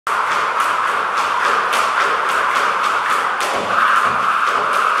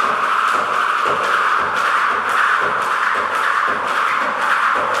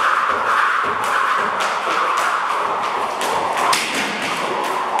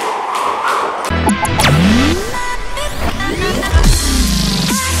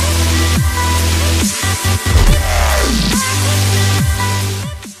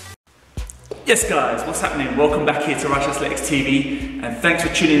Yes guys, what's happening? Welcome back here to Rush Athletics TV, and thanks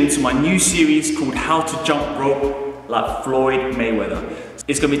for tuning into my new series called How to Jump Rope Like Floyd Mayweather.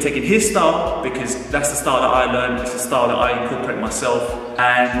 It's going to be taking his style because that's the style that I learned, it's the style that I incorporate myself.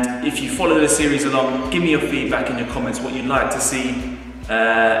 And if you follow the series along, give me your feedback in your comments, what you'd like to see,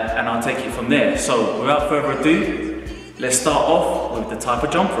 and I'll take it from there. So without further ado, let's start off with the type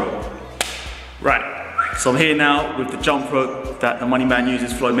of jump rope. Right, so I'm here now with the jump rope that the money man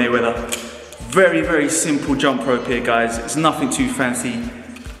uses, Floyd Mayweather. Very simple jump rope here, guys. It's nothing too fancy,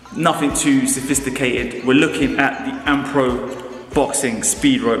 nothing too sophisticated. We're looking at the Ampro boxing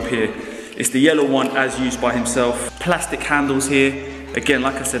speed rope here. It's the yellow one as used by himself. Plastic handles here. Again,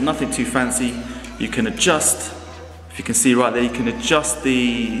 like I said, nothing too fancy. You can adjust, if you can see right there, you can adjust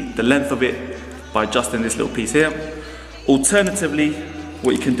the length of it by adjusting this little piece here. Alternatively,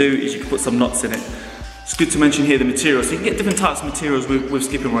 what you can do is you can put some knots in it. It's good to mention here the materials. So you can get different types of materials with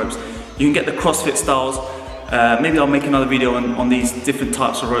skipping ropes. You can get the CrossFit styles. Maybe I'll make another video on these different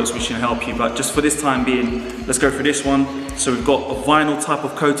types of ropes which can help you, but just for this time being, let's go for this one. So we've got a vinyl type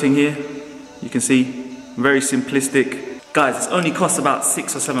of coating here. You can see, very simplistic. Guys, this only costs about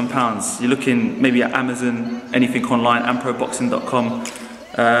 £6 or £7. You're looking maybe at Amazon, anything online, amproboxing.com,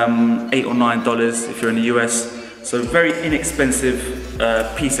 $8 or $9 if you're in the US. So very inexpensive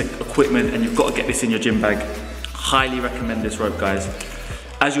piece of equipment, and you've got to get this in your gym bag. Highly recommend this rope, guys.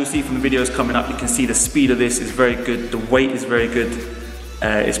 As you'll see from the videos coming up, you can see the speed of this is very good, the weight is very good.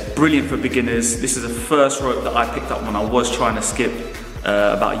 It's brilliant for beginners. This is the first rope that I picked up when I was trying to skip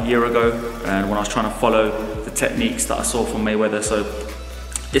about a year ago, and when I was trying to follow the techniques that I saw from Mayweather. So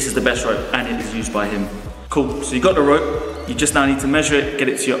this is the best rope, and it is used by him. Cool, so you got the rope, you just now need to measure it, get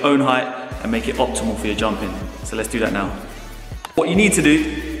it to your own height, and make it optimal for your jumping. So let's do that now. What you need to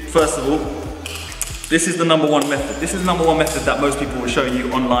do, first of all, this is the number one method. This is the number one method that most people will show you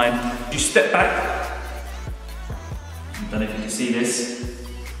online. You step back. I don't know if you can see this.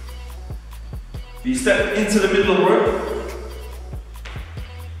 You step into the middle of the rope.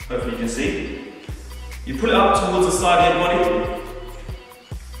 Hopefully you can see. You pull it up towards the side of your body.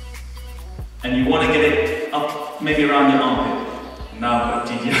 And you want to get it up, maybe around your armpit. Now,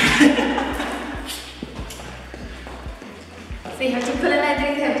 GG. So you have to pull it like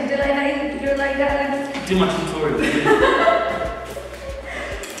this, you have to do like that, do it like that. Do my tutorial.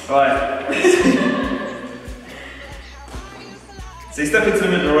 Alright. So you step into the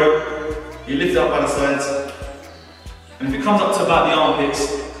middle of the rope, you lift it up by the sides, and if it comes up to about the armpits,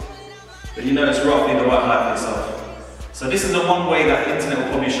 then you know it's roughly the right height for yourself. So this is the one way that the internet will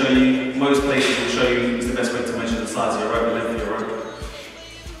probably show you, most places will show you is the best way to measure the size of your rope, the length of your rope.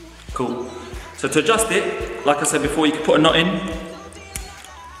 Cool. So to adjust it, like I said before, you can put a knot in.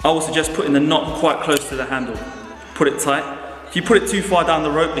 I would suggest putting the knot quite close to the handle. Put it tight. If you put it too far down the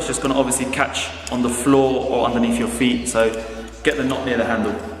rope, it's just going to obviously catch on the floor or underneath your feet. So get the knot near the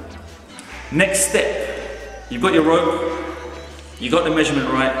handle. Next step, you've got your rope, you got the measurement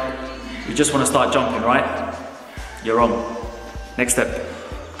right, you just want to start jumping, right? You're wrong. Next step.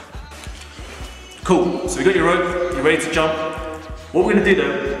 Cool, so we got your rope, you're ready to jump. What we're going to do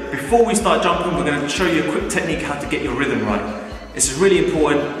though, before we start jumping, we're going to show you a quick technique how to get your rhythm right. This is really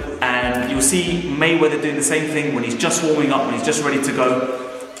important, and you'll see Mayweather doing the same thing when he's just warming up, when he's just ready to go.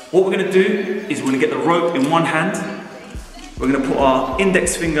 What we're going to do is we're going to get the rope in one hand. We're going to put our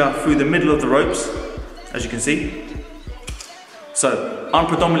index finger through the middle of the ropes, as you can see. So I'm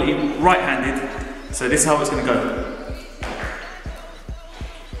predominantly right-handed, so this is how it's going to go.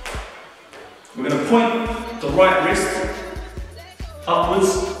 We're going to point the right wrist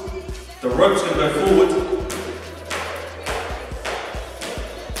upwards, the rope's going to go forward,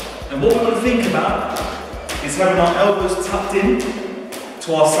 and what we're going to think about is having our elbows tucked in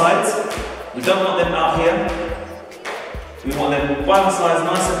to our sides. We don't want them out here, we want them by the sides,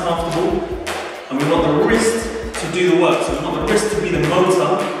 nice and comfortable, and we want the wrist to do the work. So we want the wrist to be the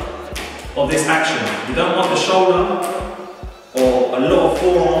motor of this action. We don't want the shoulder or a lot of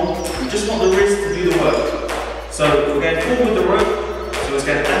forearm, we just want the wrist to do the work. So we're going forward with the rope. So it's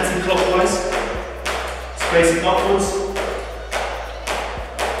going anti-clockwise, it's facing upwards.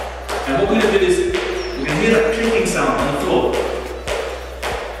 And what we're going to do is, we're going to hear that clicking sound on the floor.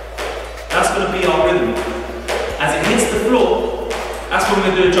 That's going to be our rhythm. As it hits the floor, that's when we're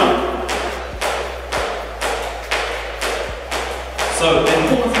going to do a jump. So the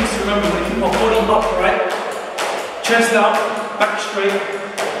important things to remember is to keep our body upright, chest out, back straight.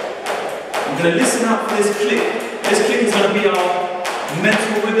 I'm going to listen out for this click. This click is going to be our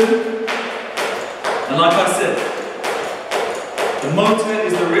mental rhythm, and like I said, the motor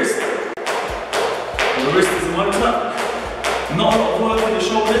is the wrist, and the wrist is the motor. Not a lot of work in the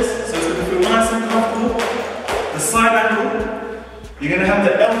shoulders, so it's going to feel nice and comfortable. The side angle, you're going to have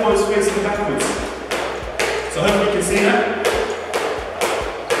the elbows facing backwards. So hopefully you can see that.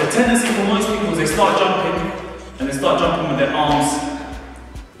 The tendency for most people is they start jumping, and they start jumping with their arms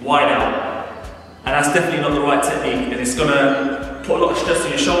wide out. And that's definitely not the right technique, and it's going to put a lot of stress on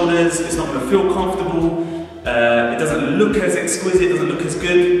your shoulders, it's not going to feel comfortable, it doesn't look as exquisite, it doesn't look as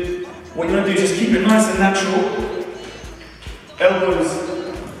good. What you want to do is just keep it nice and natural. Elbows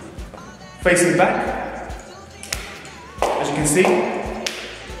facing back, as you can see.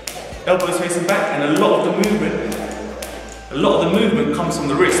 Elbows facing back, and a lot of the movement comes from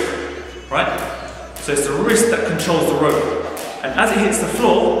the wrist, right? So it's the wrist that controls the rope. And as it hits the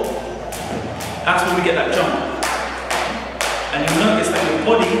floor, that's when we get that jump. And you'll notice that your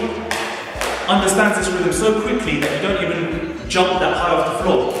body understands this rhythm so quickly that you don't even jump that high off the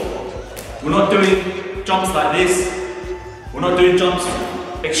floor. We're not doing jumps like this. We're not doing jumps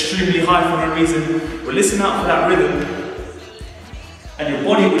extremely high for no reason. We're listening out for that rhythm, and your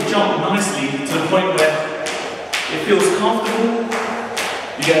body will jump nicely to the point where it feels comfortable.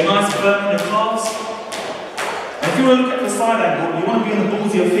 You get a nice burn in your calves. And if you want to look at the side angle, you want to be on the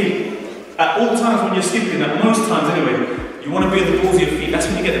balls of your feet. At all times when you're skipping, at most times anyway, you want to be on the balls of your feet. That's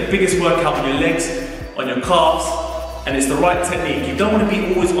when you get the biggest workout on your legs, on your calves, and it's the right technique. You don't want to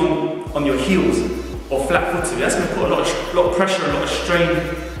be always on your heels or flat-footed. That's going to put a lot of pressure, a lot of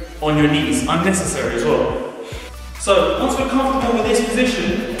strain on your knees, unnecessary as well. So once we're comfortable with this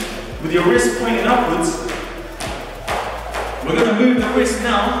position, with your wrist pointing upwards, we're going to move the wrist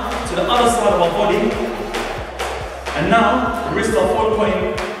now to the other side of our body. And now the wrists are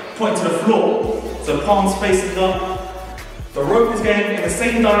pointing to the floor, so palms facing up. The rope is going in the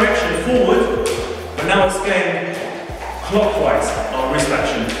same direction forward, but now it's going clockwise, our wrist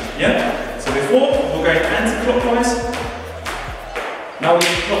action. Yeah? So before, we're going anti-clockwise. Now we're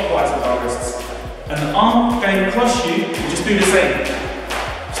going clockwise with our wrists. And the arm going across you, you just do the same.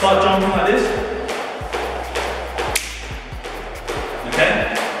 Start jumping like this. Okay?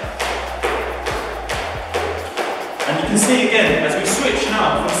 And you can see again, as we switch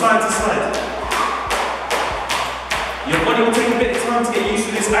now from side to side, your body will take a bit of time to get used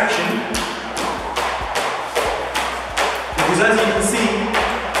to this action. Because as you can see,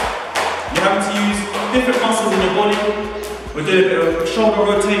 you're having to use different muscles in your body. We're doing a bit of shoulder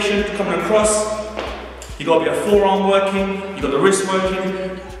rotation coming across. You've got a bit of forearm working, you've got the wrist working,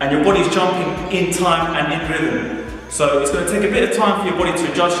 and your body's jumping in time and in rhythm. So it's going to take a bit of time for your body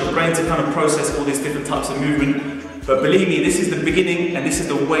to adjust, your brain to kind of process all these different types of movement. But believe me, this is the beginning, and this is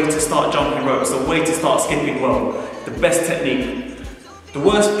the way to start jumping ropes, the way to start skipping well, the best technique. The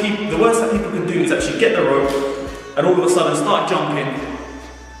worst that people can do is actually get the rope and all of a sudden start jumping,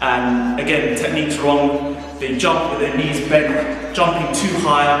 and again, technique's wrong. They jump with their knees bent, jumping too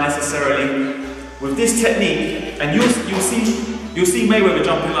high unnecessarily. With this technique, and you'll see Mayweather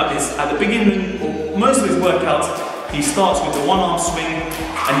jumping like this at the beginning, or most of his workouts, he starts with the one arm swing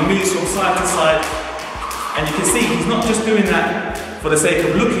and he moves from side to side. And you can see he's not just doing that for the sake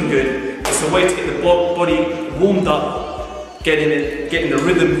of looking good, it's a way to get the body warmed up, getting the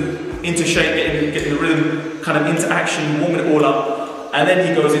rhythm into shape, getting the rhythm kind of into action, warming it all up, and then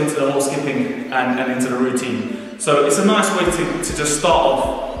he goes into the whole skipping and into the routine. So it's a nice way to just start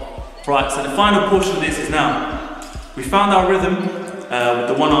off. Right, so the final portion of this is now, we found our rhythm with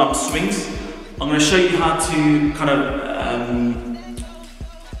the one arm swings. I'm going to show you how to kind of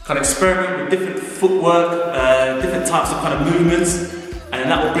experiment with different footwork, different types of kind of movements, and then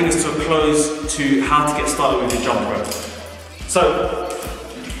that will bring us to a close to how to get started with your jump rope. So,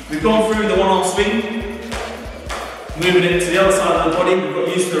 we've gone through the one arm swing, moving it to the other side of the body, we've got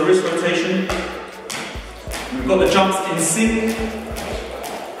used to the wrist rotation, we've got the jumps in sync.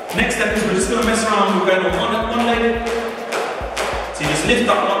 Next step is we're just going to mess around, we're going on one leg, so you just lift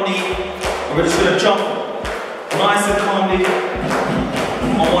up one knee, and we're just going to jump nice and calmly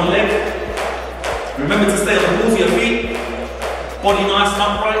on one leg. Remember to stay on the balls of your feet, body nice and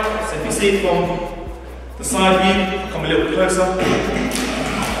upright, so if you see it from the side view, come a little bit closer.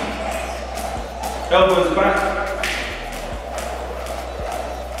 Elbows back.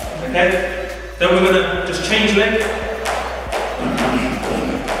 Okay, then we're going to just change leg.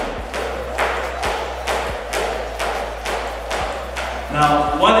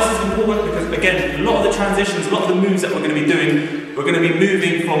 Now, why this is important, because again, a lot of the transitions, a lot of the moves that we're going to be doing, we're going to be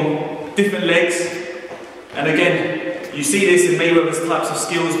moving from different legs. And again, you see this in Mayweather's types of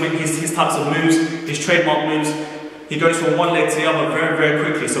skills, his types of moves, his trademark moves. He goes from one leg to the other very, very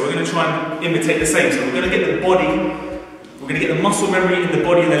quickly. So we're going to try and imitate the same. So we're going to get the body, we're going to get the muscle memory in the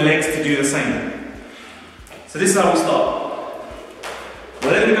body and the legs to do the same. So this is how we start.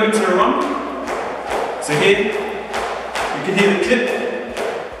 We're then going to go into a run. So here, you can hear the clip,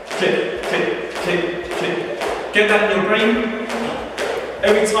 clip, clip, clip, clip. Get that in your brain.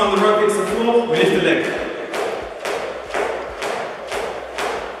 Every time the rope hits the floor, we lift the leg.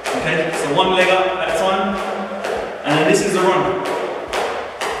 Okay, so one leg up at a time, and this is the run.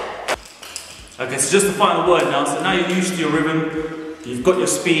 Okay, so just the final word now. So now you're used to your rhythm, you've got your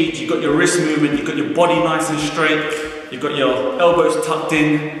speed, you've got your wrist movement, you've got your body nice and straight, you've got your elbows tucked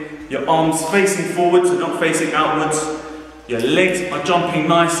in, your arms facing forwards and not facing outwards, your legs are jumping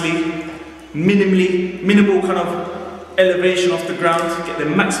nicely, minimal kind of elevation off the ground, get the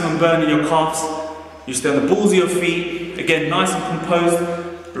maximum burn in your calves. You stay on the balls of your feet, again nice and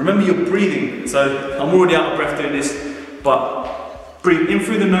composed. Remember you're breathing, so I'm already out of breath doing this, but breathe in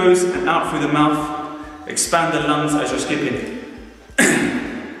through the nose and out through the mouth. Expand the lungs as you're skipping.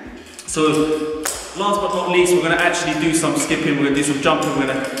 So last but not least, we're going to actually do some skipping, we're going to do some jumping, we're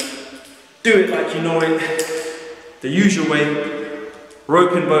going to do it like you know it, the usual way,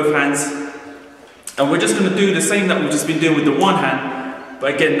 rope in both hands. And we're just going to do the same that we've just been doing with the one hand,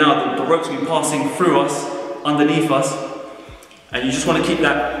 but again now the rope's been passing through us, underneath us, and you just want to keep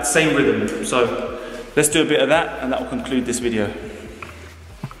that same rhythm. So let's do a bit of that and that will conclude this video.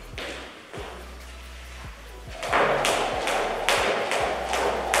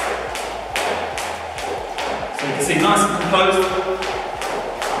 So you can see nice and composed.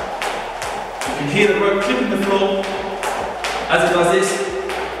 You can hear the rope clipping the floor. As it does this,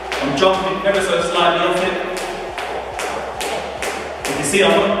 I'm jumping ever so slightly off it. You can see I'm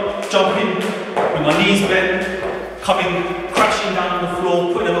not jumping with my knees bent, coming crashing down on the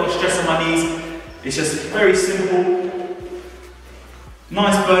floor, putting a lot of stress on my knees. It's just very simple.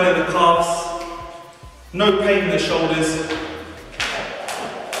 Nice burn in the calves, no pain in the shoulders.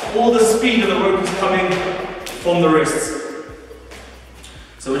 All the speed of the rope is coming from the wrists.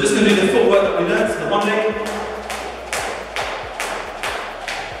 So we're just going to do the footwork that we learned, so the one leg.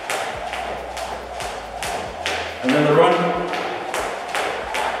 And then the run.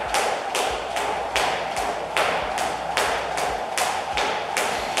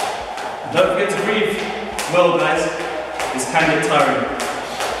 And don't forget to breathe well, guys. This can get tiring.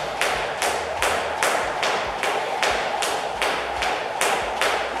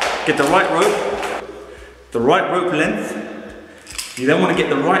 Get the right rope length. You then want to get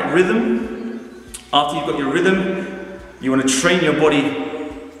the right rhythm. After you've got your rhythm, you want to train your body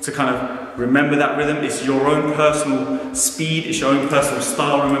to kind of remember that rhythm. It's your own personal speed, it's your own personal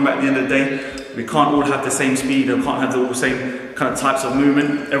style. Remember, at the end of the day, we can't all have the same speed, or can't have the same kind of types of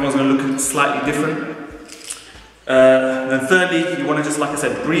movement. Everyone's going to look slightly different. Then thirdly, you want to just, like I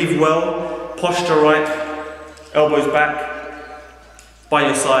said, breathe well, posture right, elbows back, by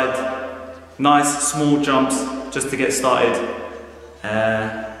your side, nice small jumps just to get started.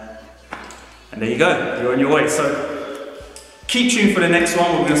 And there you go, you're on your way. So keep tuned for the next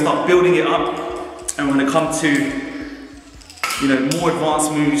one. We're going to start building it up, and we're going to come to, you know, more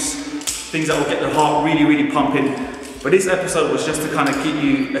advanced moves, things that will get the heart really pumping. But this episode was just to kind of give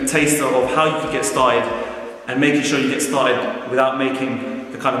you a taster of how you can get started, and making sure you get started without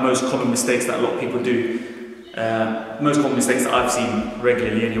making the kind of most common mistakes that a lot of people do. Most common mistakes that I've seen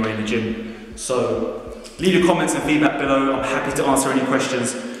regularly anyway in the gym. So leave your comments and feedback below. I'm happy to answer any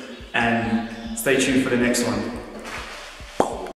questions, and stay tuned for the next one.